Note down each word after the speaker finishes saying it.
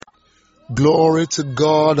Glory to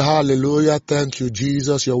God. Hallelujah. Thank you,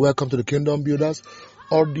 Jesus. You're welcome to the Kingdom Builders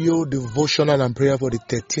audio devotional and prayer for the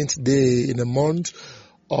 13th day in the month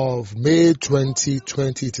of May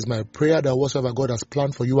 2020. It is my prayer that whatsoever God has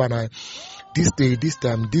planned for you and I, this day, this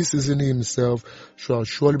time, this season himself shall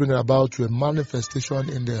surely bring about to a manifestation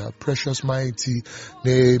in the precious mighty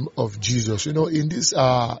name of Jesus. You know, in this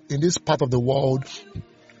part of the world,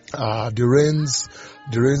 the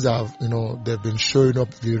rains have, they've been showing up.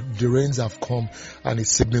 The rains have come, and it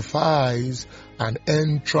signifies an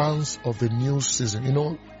entrance of a new season. You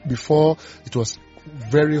know, before it was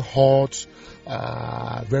very hot.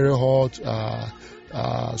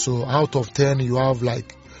 So out of 10, you have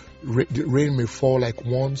like the rain may fall like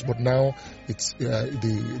once, but now it's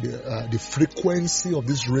the frequency of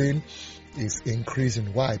this rain is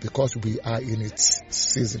increasing. Why? Because we are in its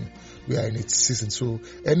season. So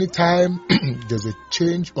anytime there's a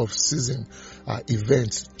change of season,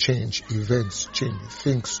 events change,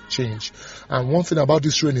 things change. And one thing about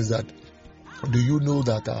this rain is that, do you know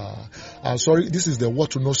that, this is the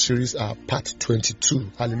What to Know series, part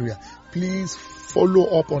 22. Hallelujah. Please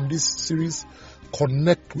follow up on this series.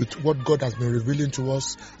 Connect with what God has been revealing to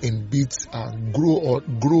us in bits and grow,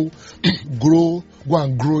 go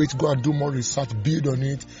and grow it, go and do more research, build on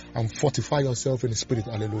it, and fortify yourself in the spirit.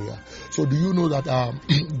 Hallelujah. So do you know that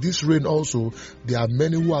this rain also, there are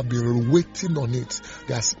many who have been waiting on it.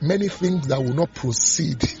 There's many things that will not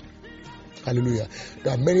proceed. Hallelujah.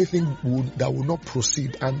 There are many things that will not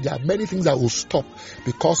proceed, and there are many things that will stop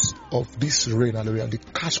because of this rain. Hallelujah. The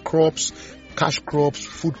cash crops,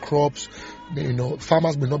 food crops,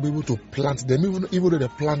 farmers may not be able to plant them, even though they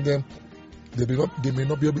plant them. They may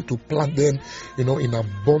not be able to plant them, in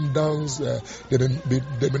abundance. They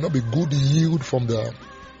may not be good yield from the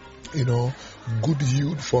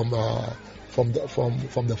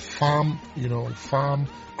farm, farm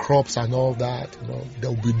crops and all that. There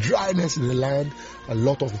will be dryness in the land, a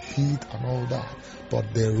lot of heat and all that.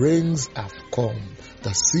 But the rains have come.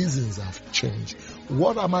 The seasons have changed.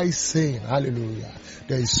 What am I saying? Hallelujah.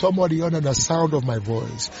 There is somebody under the sound of my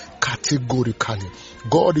voice. Categorically,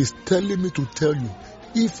 God is telling me to tell you,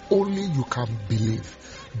 if only you can believe,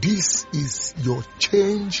 this is your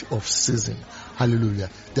change of season. Hallelujah.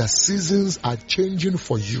 The seasons are changing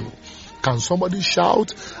for you. Can somebody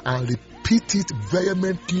shout and repeat it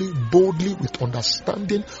vehemently, boldly, with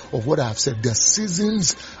understanding of what I have said? The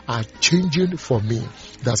seasons are changing for me.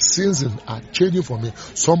 The seasons are changing for me.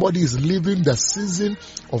 Somebody is leaving the season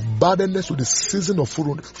of barrenness to the season of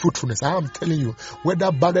fruitfulness. I am telling you,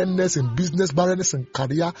 whether barrenness in business, barrenness in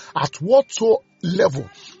career, at whatsoever level,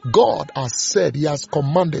 God has said, He has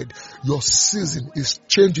commanded, your season is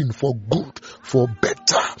changing for good, for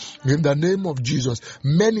better. In the name of Jesus,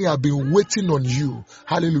 many have been waiting on you.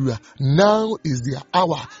 Hallelujah. Now is their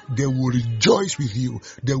hour. They will rejoice with you.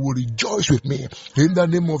 They will rejoice with me. In the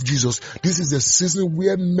name of Jesus, this is the season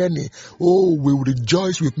where many, will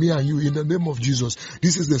rejoice with me and you. In the name of Jesus,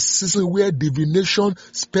 this is the season where divination,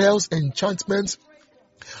 spells, enchantments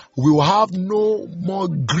will have no more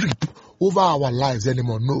grip over our lives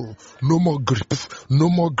anymore. No more grip. In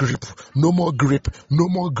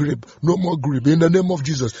the name of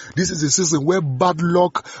Jesus, this is a season where bad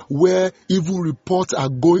luck, where evil reports are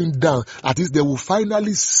going down. At least they will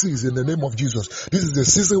finally cease in the name of Jesus. This is a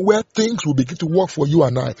season where things will begin to work for you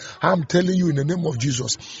and I. I'm telling you in the name of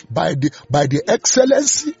Jesus, by the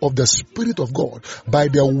excellency of the Spirit of God, by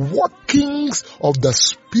the workings of the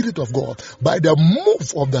Spirit of God, by the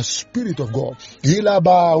move of the Spirit of God.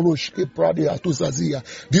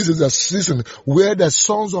 This is a season where the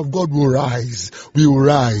sons of God will rise. We will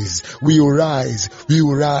rise.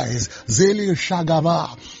 Zeli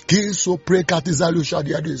Shagava.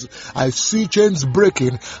 I see chains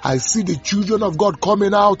breaking. I see the children of God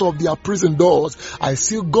coming out of their prison doors. I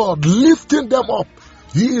see God lifting them up.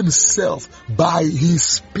 He himself by his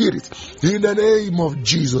spirit. In the name of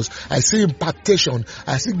Jesus, I see impartation.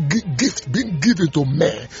 I see gift being given to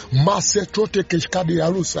men.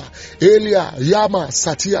 Elia, Yama,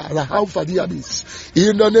 Satya, Raham.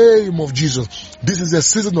 In the name of Jesus, this is a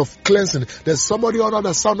season of cleansing. There's somebody under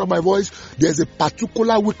the sound of my voice. There's a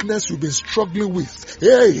particular weakness you've been struggling with.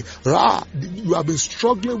 Hey, you have been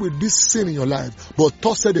struggling with this sin in your life. But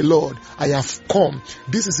thus said the Lord, I have come.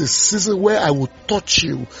 This is a season where I will touch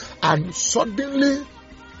you, and suddenly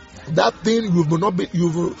that thing you've not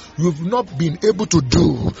been able to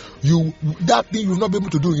do, in that you will not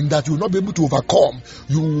be able to overcome,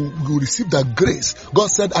 you receive the grace. God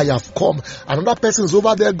said, I have come. Another person is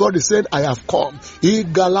over there. God is saying, I have come.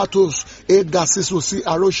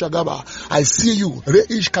 I see you.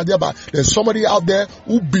 There's somebody out there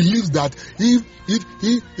who believes that if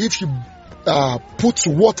she puts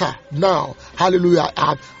water now, hallelujah,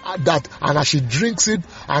 and as she drinks it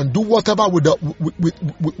and do whatever with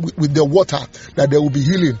the water, that there will be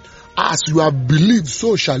healing. As you have believed,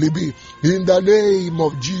 so shall it be. In the name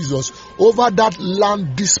of Jesus, over that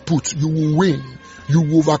land dispute, you will win. You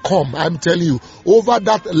will overcome. I'm telling you, over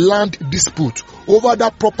that land dispute, over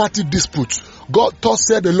that property dispute, God thus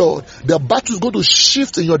said the Lord, the battle is going to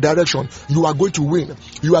shift in your direction. You are going to win.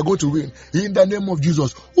 You are going to win. In the name of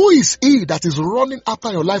Jesus. Who is he that is running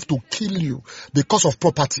after your life to kill you because of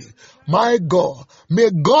property? My God,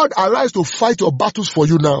 may God arise to fight your battles for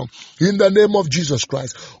you now. In the name of Jesus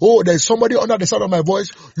Christ. Oh, there is somebody under the sound of my voice.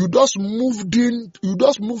 You just moved in.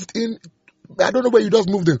 I don't know where you just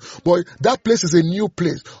moved in, but that place is a new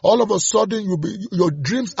place. All of a sudden, your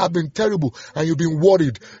dreams have been terrible and you've been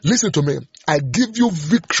worried. Listen to me. I give you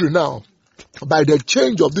victory now. By the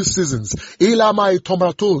change of these seasons, Ilamai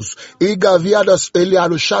Tomatos, Igaviadas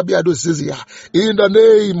Eliarushabiados Zizia, in the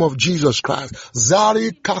name of Jesus Christ,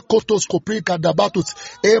 Zari Kakotos Koprika Dabatus,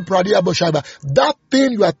 Ebradia Boshaba. That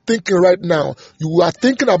thing you are thinking right now, you are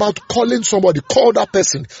thinking about calling somebody, call that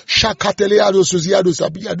person, Shakateliados Ziados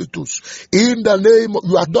Abiadutus. In the name,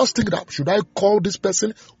 you are just thinking that, should I call this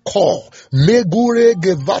person? Call. Megure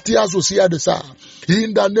Gevatias Osiadesa.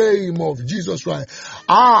 In the name of Jesus Christ.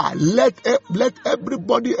 Let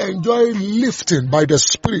everybody enjoy lifting by the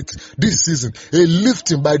Spirit this season. A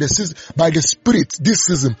lifting by the Spirit this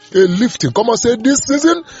season. A lifting. Come on, say this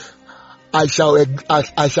season, I shall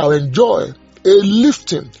enjoy a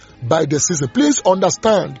lifting by the season. Please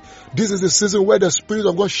understand, this is the season where the Spirit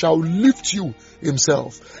of God shall lift you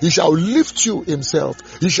himself. He shall lift you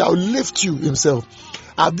himself. He shall lift you himself.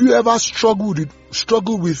 Have you ever struggled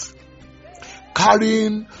with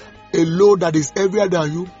carrying a load that is heavier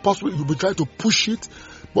than you? Possibly you'll be trying to push it,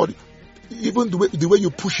 but even the way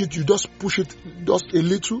you push it, you just push it just a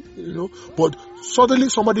little, but suddenly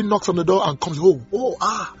somebody knocks on the door and comes,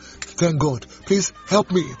 thank God, please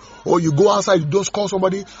help me. Or you go outside, you just call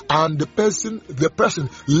somebody, and the person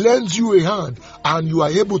lends you a hand, and you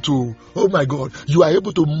are able to, you are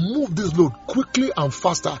able to move this load quickly and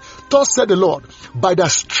faster. Thus said the Lord, by the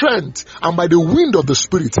strength and by the wind of the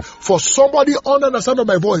Spirit, for somebody under the sound of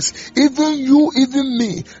my voice, even you, even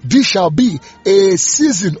me, this shall be a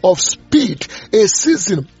season of speed, a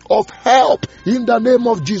season of help in the name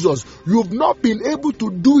of Jesus. You've not been able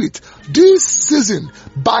to do it this season.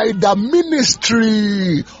 By the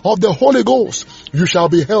ministry of the Holy Ghost, you shall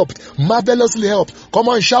be helped, marvelously helped. Come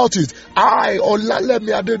on, shout it. I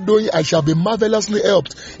shall be marvelously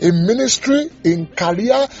helped in ministry, in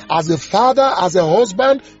career, as a father, as a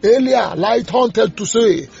husband. Elia light haunted to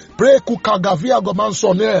say, I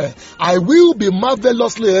will be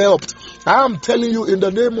marvelously helped. I am telling you in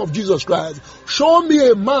the name of Jesus Christ. Show me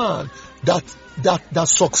a man that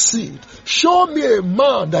succeeds. Show me a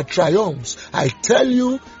man that triumphs. I tell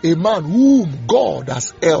you, a man whom God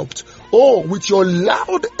has helped. Oh, with your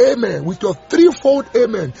loud amen, with your threefold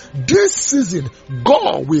amen, this season,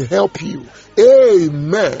 God will help you.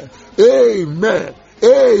 Amen. Amen.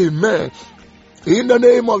 Amen. In the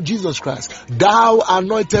name of Jesus Christ, thou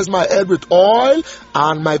anointest my head with oil,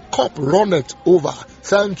 and my cup runneth over.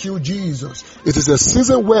 Thank you, Jesus. It is a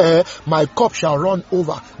season where my cup shall run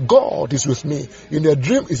over. God is with me. In a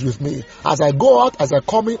dream is with me. As I go out, as I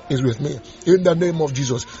come in, is with me. In the name of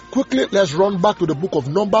Jesus. Quickly, let's run back to the book of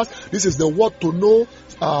Numbers. This is the What to Know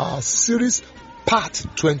series, part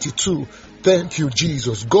 22. Thank you,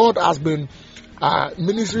 Jesus. God has been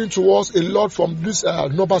ministering to us a lot from this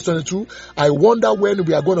Numbers 22. I wonder when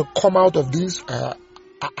we are going to come out of this. I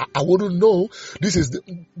wouldn't know. This is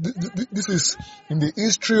in the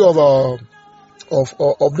history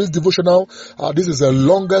of this devotional. This is the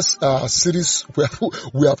longest series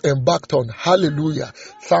we have embarked on. Hallelujah!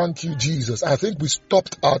 Thank you, Jesus. I think we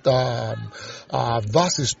stopped at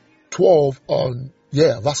verses 12 on.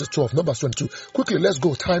 Verses 12, Numbers 22. Quickly, let's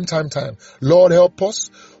go. Time. Lord, help us.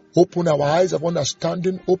 Open our eyes of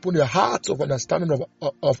understanding, open your hearts of understanding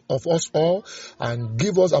of us all, and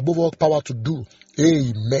give us above all power to do.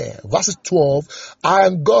 Amen. Verse 12,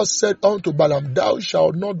 and God said unto Balaam, thou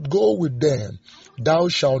shalt not go with them, thou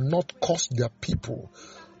shalt not curse their people,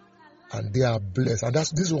 and they are blessed. And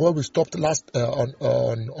this is where we stopped last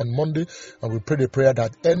on Monday, and we prayed a prayer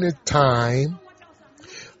that any time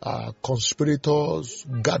conspirators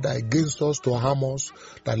gather against us to harm us,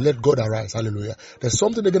 that let God arise. Hallelujah. There's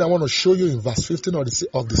something again I want to show you in verse 15 of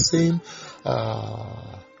the same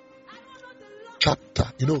chapter,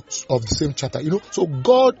 of the same chapter. So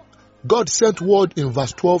God sent word in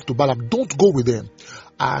verse 12 to Balaam, don't go with them.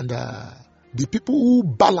 And the people who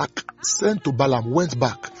Balak sent to Balaam went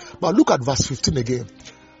back. But look at verse 15 again.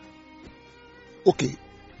 Okay,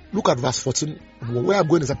 look at verse 14. Where I'm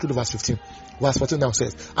going is actually verse 15. Verse 14 now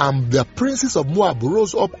says, and the princes of Moab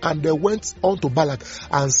rose up and they went unto Balak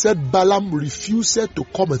and said, Balaam refused to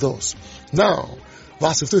come with us. Now,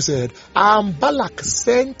 verse 15 said, and Balak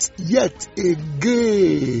sent yet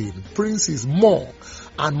again princes more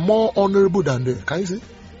and more honorable than they. Can you see?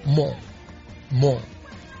 More.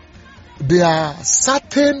 There are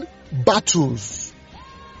certain battles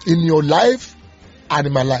in your life and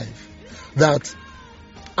in my life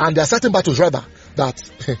and there are certain battles rather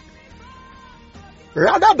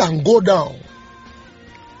than go down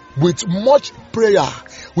with much prayer,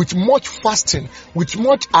 with much fasting, with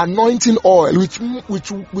much anointing oil, with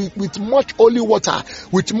much holy water,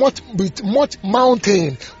 with much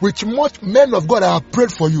mountain, with much men of God that have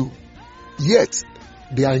prayed for you, yet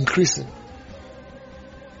they are increasing.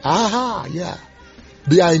 Yeah.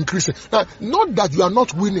 They are increasing. Now, not that you are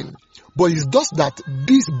not winning, but it's just that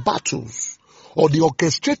these battles or the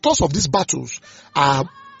orchestrators of these battles are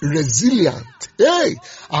resilient,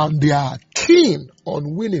 and they are keen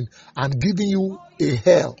on winning and giving you a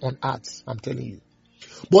hell on earth. I'm telling you.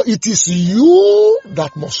 But it is you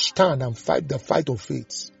that must stand and fight the fight of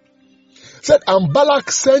faith. Said, and Balak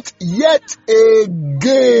sent yet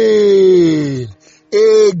again.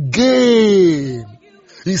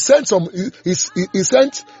 He sent some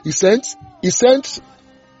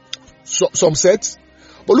sets.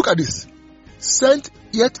 But look at this. Sent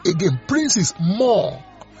yet again princes more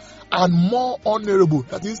and more honorable.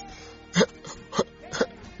 That is,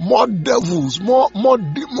 more devils, more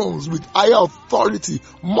demons with higher authority,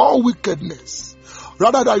 more wickedness.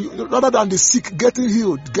 Rather than the sick getting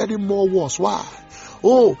healed, getting more worse. Why?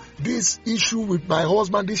 Oh, this issue with my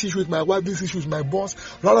husband, this issue with my wife, this issue with my boss,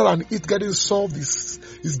 rather than it getting solved, is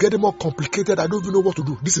getting more complicated. I don't even know what to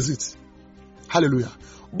do. This is it. Hallelujah.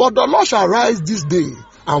 But the Lord shall rise this day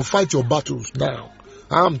and fight your battles now.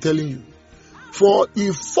 I'm telling you. For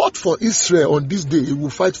he fought for Israel on this day, he will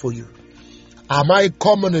fight for you. Am I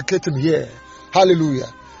communicating here?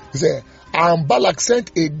 Hallelujah. He said, and Balak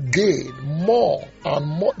sent again more and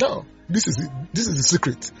more. Now, this is the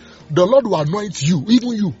secret. The Lord will anoint you,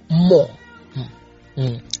 even you, more.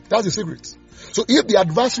 That's the secret. So if the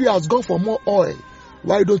adversary has gone for more oil,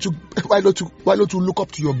 why don't you look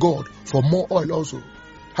up to your God for more oil also?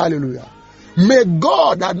 Hallelujah. May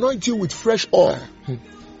God anoint you with fresh oil.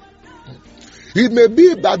 It may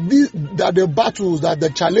be that the battles, that the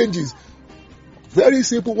challenges, very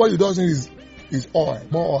simple. What you don't need is oil,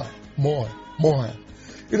 more oil.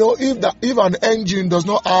 You know, if an engine does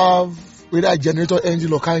not have, whether a generator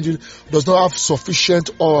engine or car engine does not have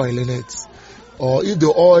sufficient oil in it, or if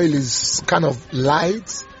the oil is kind of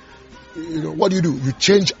light, you know, what do? You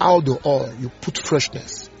change out the oil, you put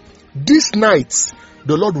freshness. This night,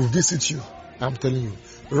 the Lord will visit you. I'm telling you.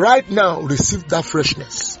 Right now, receive that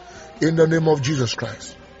freshness in the name of Jesus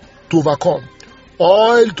Christ. To overcome.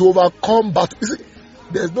 Oil to overcome battle.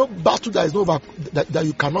 There's no battle that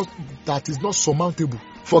you cannot, that is not surmountable.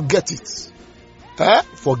 Forget it.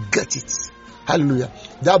 Forget it. Hallelujah.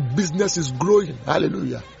 That business is growing.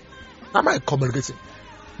 Hallelujah. Am I communicating?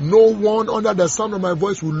 No one under the sound of my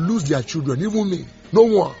voice will lose their children. Even me. No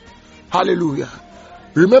one. Hallelujah.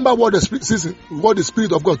 Remember what the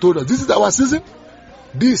Spirit of God told us. This is our season.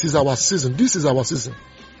 This is our season. This is our season.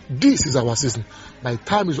 This is our season. My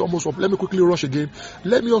time is almost up. Let me quickly rush again.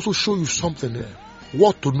 Let me also show you something there.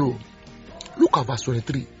 What to know. Look at verse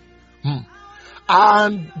 23.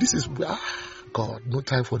 And this is God, no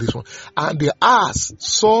time for this one. And the ass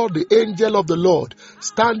saw the angel of the Lord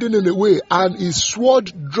standing in the way, and his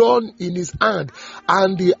sword drawn in his hand.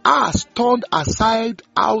 And the ass turned aside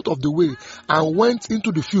out of the way and went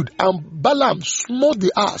into the field. And Balaam smote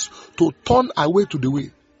the ass to turn away to the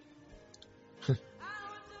way.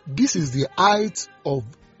 This is the height of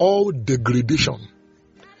all degradation.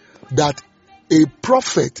 That a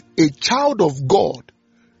prophet, a child of God,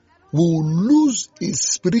 will lose his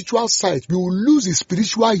spiritual sight, will lose his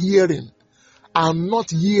spiritual hearing, and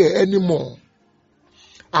not hear anymore,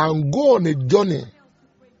 and go on a journey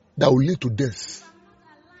that will lead to death.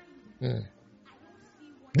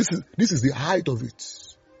 This is the height of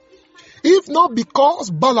it. If not because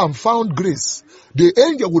Balaam found grace, the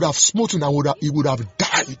angel would have smoten and he would have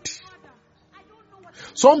died.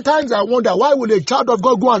 Sometimes I wonder, why would a child of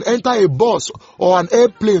God go and enter a bus or an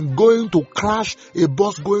airplane going to crash, a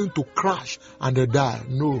bus going to crash and they die?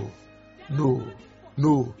 No.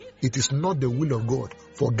 It is not the will of God.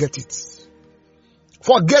 Forget it.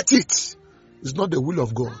 Forget it. It's not the will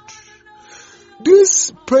of God.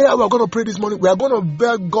 This prayer we are going to pray this morning, we are going to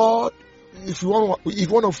beg God. If you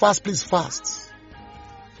want to fast, please fast.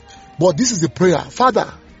 But this is the prayer.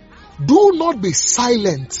 Father, Do not be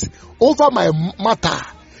silent over my matter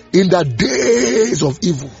in the days of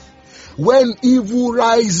evil. When evil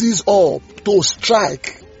rises up to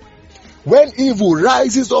strike, when evil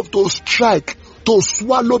rises up to strike, to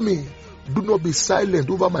swallow me, do not be silent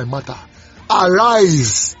over my matter.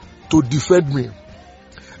 Arise to defend me.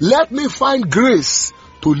 Let me find grace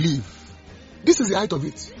to live. This is the height of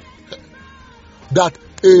it. That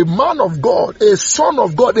a man of God, a son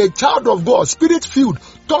of God, a child of God, spirit-filled,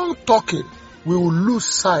 tongue-talking, will lose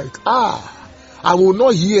sight. I will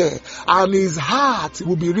not hear, and his heart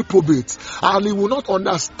will be reprobate, and he will not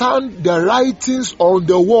understand the writings on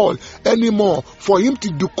the wall anymore for him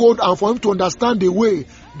to decode and for him to understand the way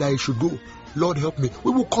that he should go. Lord, help me.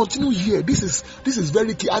 We will continue here. This is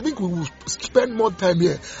very key. I think we will spend more time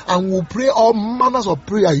here, and we will pray all manners of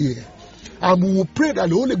prayer here. And we will pray that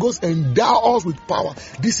the Holy Ghost endow us with power.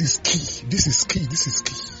 This is key. This is key. This is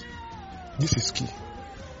key. This is key.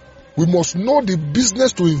 We must know the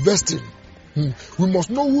business to invest in. We must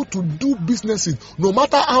know who to do business in, no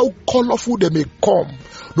matter how colorful they may come.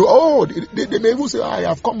 They may even say, I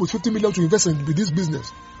have come with 50 million to invest in this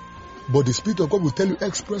business. But the Spirit of God will tell you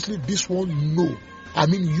expressly, this one, no. I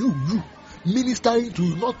mean, you. Ministering to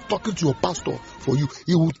you, not talking to your pastor for you.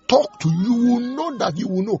 He will talk to you. You will know that you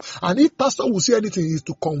will know. And if pastor will say anything, is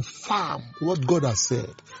to confirm what God has said.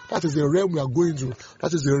 That is the realm we are going to.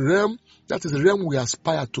 That is the realm we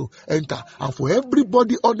aspire to enter. And for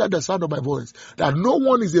everybody under the sound of my voice, that no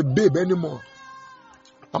one is a babe anymore.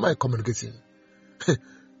 Am I communicating?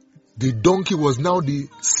 The donkey was now the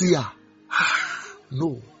seer.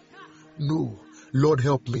 No. Lord,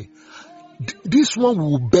 help me. This one we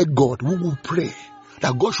will beg God. We will pray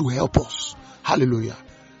that God should help us. Hallelujah.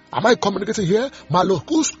 Am I communicating here?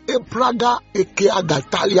 Malokus epraga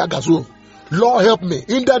ekeagatalia gazo. Lord, help me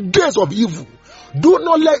in the days of evil. Do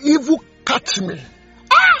not let evil catch me.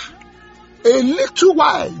 A little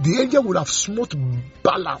while, the angel would have smote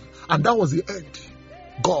Balaam, and that was the end.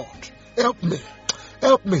 God, help me.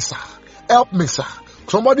 Help me, sir. Help me, sir.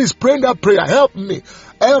 Somebody is praying that prayer. Help me.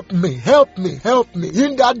 Help me. Help me. Help me.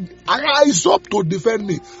 In that, rise up to defend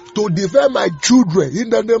me. To defend my children. In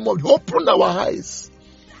the name of, open our eyes.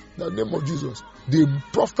 In the name of Jesus. The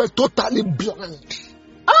prophet totally blind.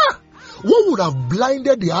 What would have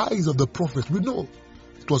blinded the eyes of the prophet? We know.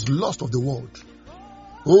 It was lust of the world.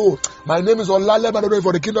 Oh, my name is Olale Badore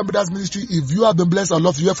for the Kingdom Builders Ministry. If you have been blessed, I'd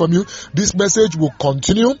love to hear from you. This message will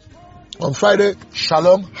continue on Friday.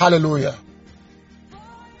 Shalom. Hallelujah.